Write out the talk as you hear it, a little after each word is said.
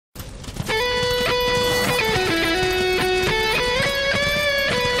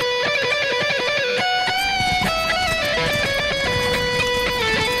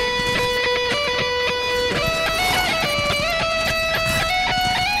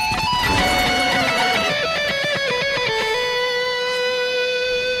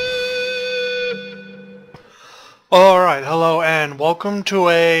Alright, hello and welcome to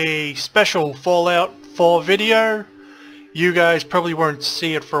a special Fallout 4 video. You guys probably won't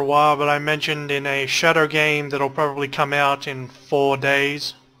see it for a while, but I mentioned in a shadow game that'll probably come out in 4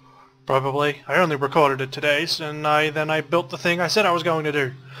 days. Probably. I only recorded it today, and then I built the thing I said I was going to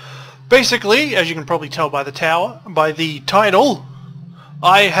do. Basically, as you can probably tell by the title,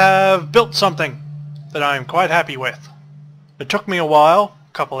 I have built something that I am quite happy with. It took me a while,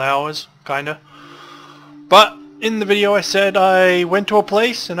 a couple hours, kinda. But in the video I said I went to a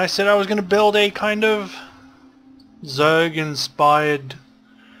place and I said I was going to build a kind of Zerg-inspired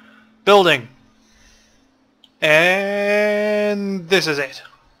building. And this is it.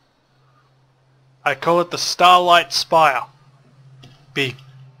 I call it the Starlight Spire.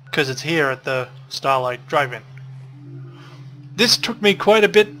 Because it's here at the Starlight Drive-In. This took me quite a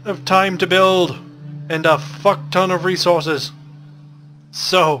bit of time to build and a fuck ton of resources.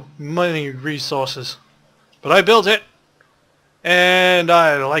 So many resources. But I built it, and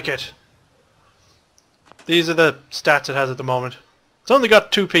I like it. These are the stats it has at the moment. It's only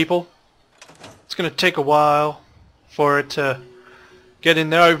got 2 people. It's going to take a while for it to get in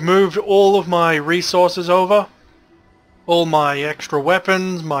there. I've moved all of my resources over. All my extra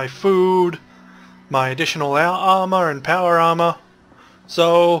weapons, my food, my additional armor and power armor.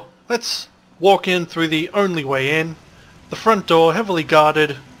 So let's walk in through the only way in. The front door, heavily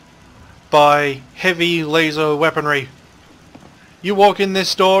guarded by heavy laser weaponry. You walk in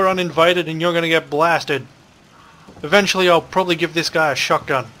this door uninvited and you're gonna get blasted. Eventually I'll probably give this guy a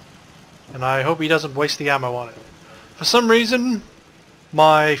shotgun, and I hope he doesn't waste the ammo on it. For some reason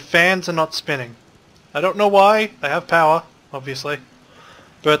my fans are not spinning. I don't know why. They have power, obviously,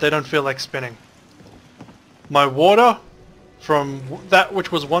 but they don't feel like spinning. My water, from that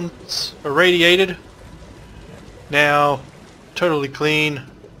which was once irradiated, now totally clean,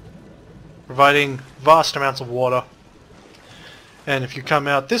 providing vast amounts of water. And if you come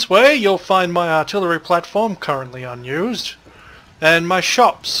out this way, you'll find my artillery platform, currently unused, and my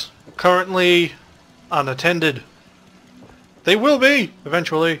shops, currently unattended. They will be,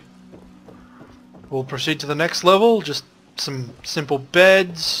 eventually. We'll proceed to the next level, just some simple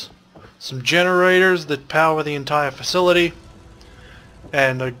beds, some generators that power the entire facility,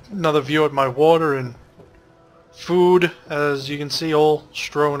 and another view at my water and food, as you can see, all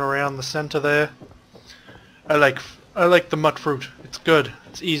strewn around the center there. I like the mut fruit. It's good.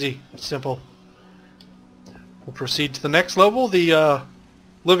 It's easy. It's simple. We'll proceed to the next level, the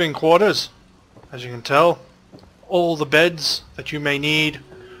living quarters. As you can tell, all the beds that you may need.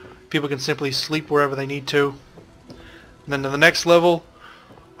 People can simply sleep wherever they need to. And then to the next level,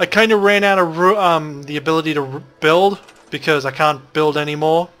 I kind of ran out of the ability to build because I can't build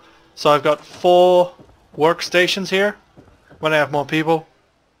anymore. So I've got 4 workstations here. When I have more people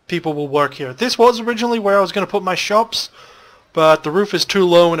will work here. This was originally where I was going to put my shops, but the roof is too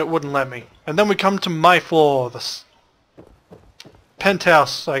low and it wouldn't let me. And then we come to my floor, the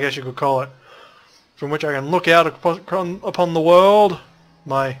penthouse, I guess you could call it, from which I can look out upon the world,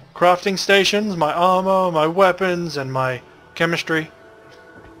 my crafting stations, my armor, my weapons, and my chemistry.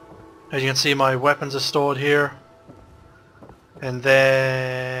 As you can see, my weapons are stored here. And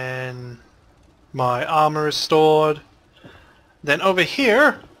then my armor is stored. Then over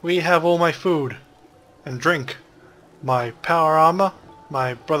here we have all my food and drink. My power armor,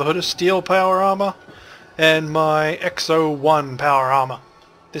 my Brotherhood of Steel power armor, and my XO1 power armor.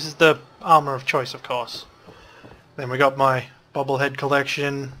 This is the armor of choice, of course. Then we got my bobblehead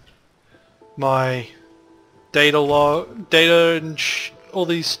collection, my data and all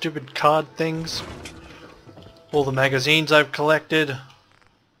these stupid card things, all the magazines I've collected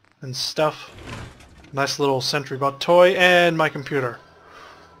and stuff. Nice little Sentry Bot toy, and my computer,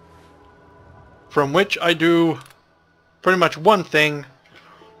 from which I do pretty much one thing,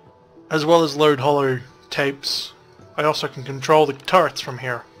 as well as load holo tapes. I also can control the turrets from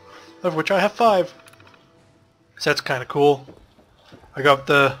here, of which I have 5. So that's kind of cool. I got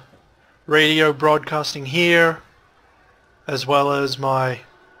the radio broadcasting here, as well as my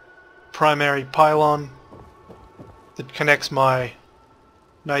primary pylon that connects my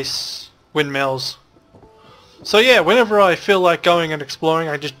nice windmills. So yeah, whenever I feel like going and exploring,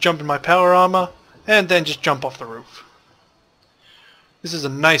 I just jump in my power armor and then just jump off the roof. This is a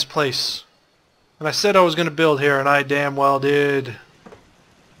nice place. And I said I was going to build here, and I damn well did.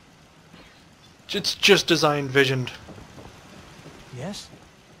 It's just as I envisioned. Yes?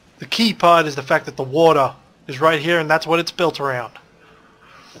 The key part is the fact that the water is right here, and that's what it's built around.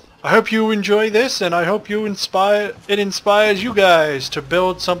 I hope you enjoy this, and I hope it inspires you guys to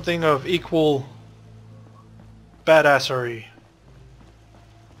build something of equal badassery.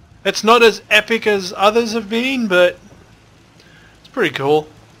 It's not as epic as others have been, but pretty cool.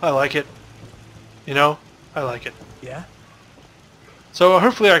 I like it. You know, I like it. Yeah? So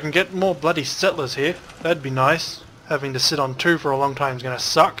hopefully I can get more bloody settlers here. That'd be nice. Having to sit on 2 for a long time is gonna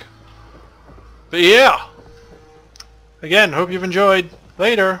suck. But yeah! Again, hope you've enjoyed.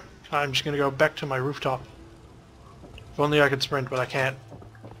 Later! I'm just gonna go back to my rooftop. If only I could sprint, but I can't.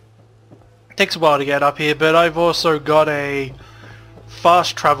 It takes a while to get up here, but I've also got a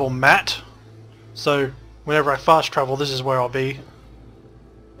fast travel mat. So whenever I fast travel, this is where I'll be.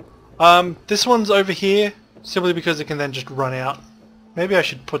 This one's over here, simply because it can then just run out. Maybe I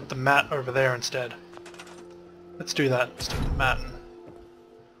should put the mat over there instead. Let's do that. Let's take the mat and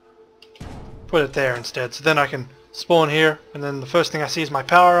put it there instead. So then I can spawn here, and then the first thing I see is my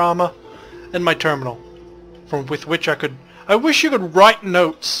power armor and my terminal, with which I could... I wish you could write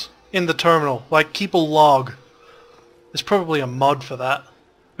notes in the terminal, like keep a log. There's probably a mod for that.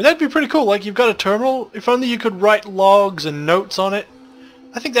 But that'd be pretty cool, like you've got a terminal, if only you could write logs and notes on it.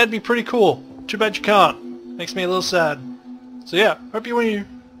 I think that'd be pretty cool. Too bad you can't. Makes me a little sad. So yeah, hope you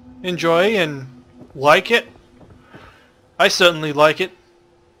enjoy and like it. I certainly like it.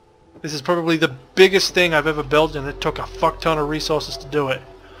 This is probably the biggest thing I've ever built, and it took a fuck ton of resources to do it.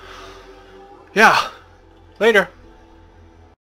 Yeah. Later.